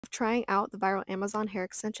Trying out the viral Amazon hair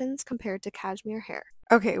extensions compared to Cashmere Hair.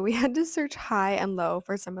 Okay, we had to search high and low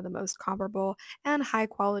for some of the most comparable and high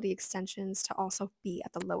quality extensions to also be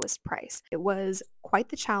at the lowest price. It was quite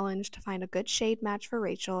the challenge to find a good shade match for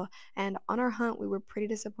Rachel, and on our hunt, we were pretty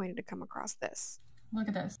disappointed to come across this. Look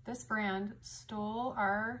at this. This brand stole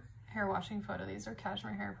our hair washing photo. These are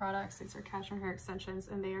Cashmere Hair products. These are Cashmere Hair extensions,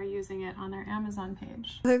 and they are using it on their Amazon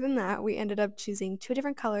page. Other than that, we ended up choosing two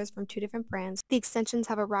different colors from two different brands. The extensions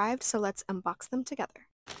have arrived, so let's unbox them together.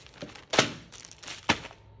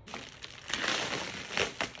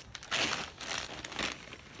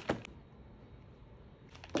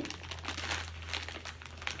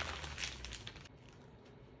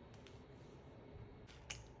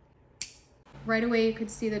 Right away you could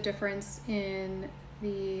see the difference in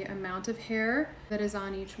the amount of hair that is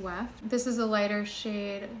on each weft. This is a lighter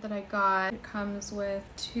shade that I got. It comes with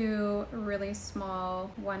two really small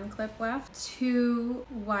 1-clip wefts, two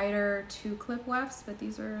wider 2-clip wefts, but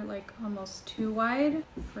these are like almost too wide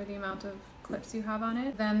for the amount of clips you have on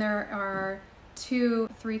it. Then there are two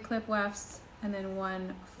 3-clip wefts and then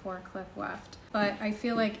one 4-clip weft. But I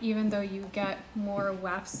feel like even though you get more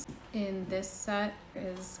wefts in this set,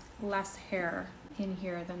 there is less hair in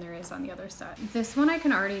here than there is on the other set. This one I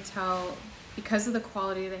can already tell, because of the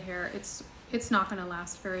quality of the hair, it's not gonna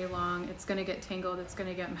last very long. It's gonna get tangled, it's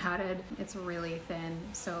gonna get matted. It's really thin,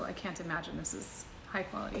 so I can't imagine this is high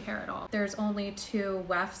quality hair at all. There's only two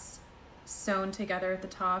wefts sewn together at the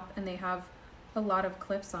top, and they have a lot of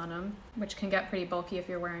clips on them, which can get pretty bulky if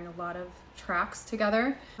you're wearing a lot of tracks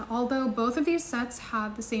together. Although both of these sets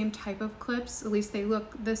have the same type of clips, at least they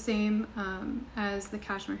look the same as the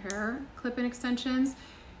Cashmere Hair clip-in extensions,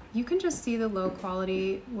 you can just see the low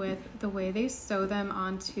quality with the way they sew them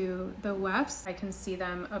onto the wefts. I can see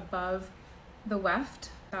them above the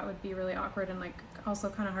weft. That would be really awkward and like also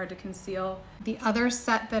kind of hard to conceal. The other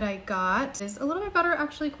set that I got is a little bit better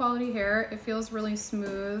actually quality hair. It feels really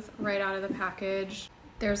smooth right out of the package.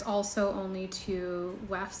 There's also only two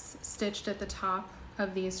wefts stitched at the top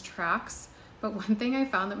of these tracks. But one thing I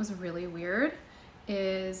found that was really weird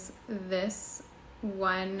is this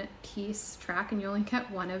one piece track, and you only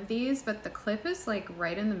get one of these, but the clip is like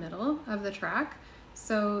right in the middle of the track.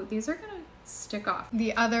 So these are gonna stick off.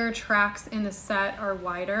 The other tracks in the set are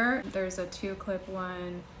wider. There's a 2-clip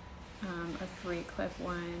one, a 3-clip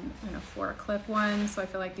one, and a 4-clip one. So I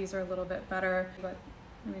feel like these are a little bit better, but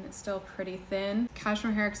I mean, it's still pretty thin.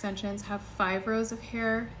 Cashmere Hair extensions have 5 rows of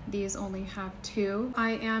hair. These only have 2.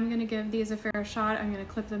 I am gonna give these a fair shot. I'm gonna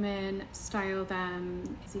clip them in, style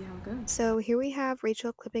them, see how it goes. So here we have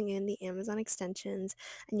Rachel clipping in the Amazon extensions,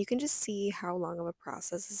 and you can just see how long of a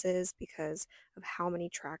process this is because of how many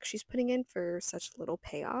tracks she's putting in for such little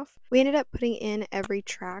payoff. We ended up putting in every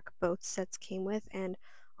track both sets came with, and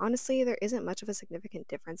honestly, there isn't much of a significant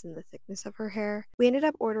difference in the thickness of her hair. We ended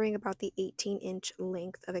up ordering about the 18-inch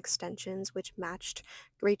length of extensions, which matched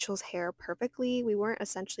Rachel's hair perfectly. We weren't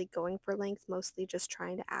essentially going for length, mostly just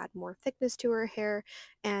trying to add more thickness to her hair.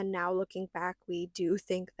 And now looking back, we do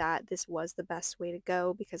think that this was the best way to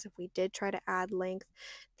go because if we did try to add length,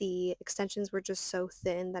 the extensions were just so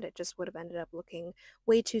thin that it just would have ended up looking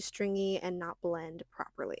way too stringy and not blend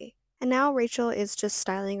properly. And now Rachel is just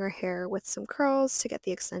styling her hair with some curls to get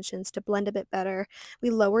the extensions to blend a bit better. We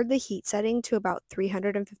lowered the heat setting to about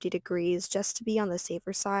 350 degrees just to be on the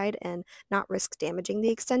safer side and not risk damaging the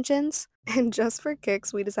extensions. And just for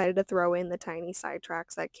kicks, we decided to throw in the tiny side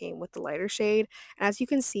tracks that came with the lighter shade. And as you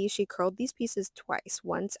can see, she curled these pieces twice,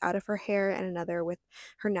 once out of her hair and another with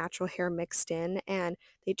her natural hair mixed in, and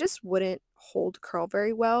they just wouldn't hold curl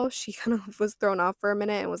very well. She kind of was thrown off for a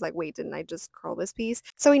minute and was like, wait, didn't I just curl this piece?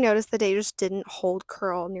 So we noticed that they just didn't hold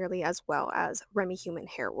curl nearly as well as Remy Human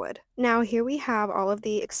hair would. Now here we have all of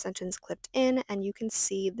the extensions clipped in, and you can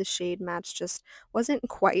see the shade match just wasn't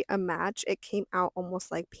quite a match. It came out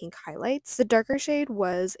almost like pink highlights. The darker shade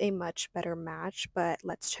was a much better match, but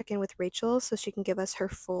let's check in with Rachel so she can give us her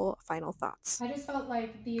full final thoughts. I just felt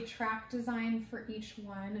like the track design for each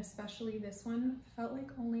one, especially this one, felt like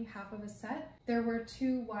only half of a set. There were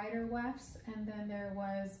 2 wider wefts, and then there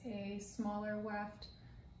was a smaller weft,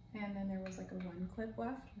 and then there was like a 1-clip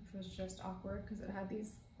weft, which was just awkward because it had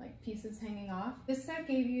these like pieces hanging off. This set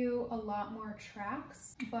gave you a lot more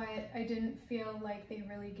tracks, but I didn't feel like they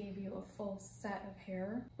really gave you a full set of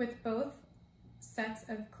hair. With both sets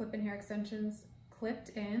of clip-in hair extensions clipped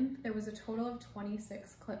in, there was a total of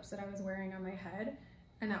 26 clips that I was wearing on my head,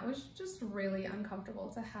 and that was just really uncomfortable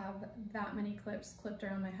to have that many clips clipped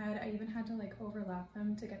around my head. I even had to like overlap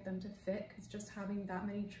them to get them to fit because just having that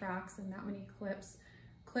many tracks and that many clips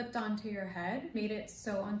clipped onto your head made it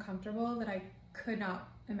so uncomfortable that I could not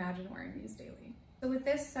imagine wearing these daily. So with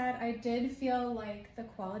this set, I did feel like the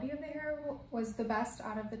quality of the hair was the best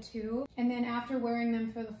out of the two. And then after wearing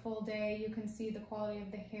them for the full day, you can see the quality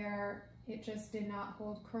of the hair. It just did not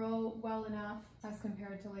hold curl well enough as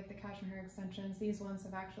compared to like the Cashmere Hair extensions. These ones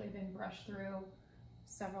have actually been brushed through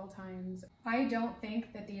several times. I don't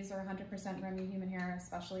think that these are 100% Remy human hair,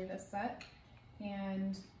 especially this set.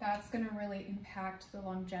 And that's gonna really impact the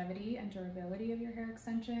longevity and durability of your hair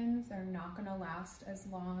extensions. They're not gonna last as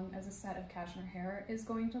long as a set of Cashmere Hair is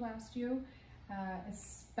going to last you,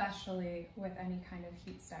 especially with any kind of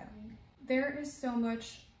heat styling. There is so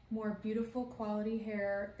much more beautiful quality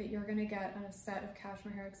hair that you're gonna get on a set of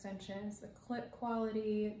Cashmere Hair extensions. The clip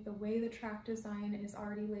quality, the way the track design is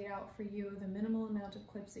already laid out for you, the minimal amount of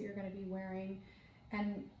clips that you're gonna be wearing,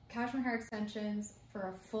 and Cashmere Hair extensions for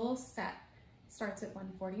a full set starts at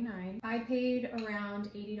 $149. I paid around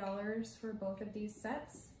 $80 for both of these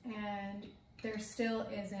sets, and there still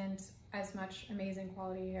isn't as much amazing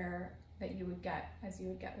quality hair that you would get as you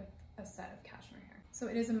would get with a set of Cashmere Hair. So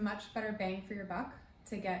it is a much better bang for your buck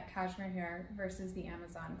to get Cashmere Hair versus the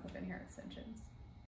Amazon clip-in hair extensions.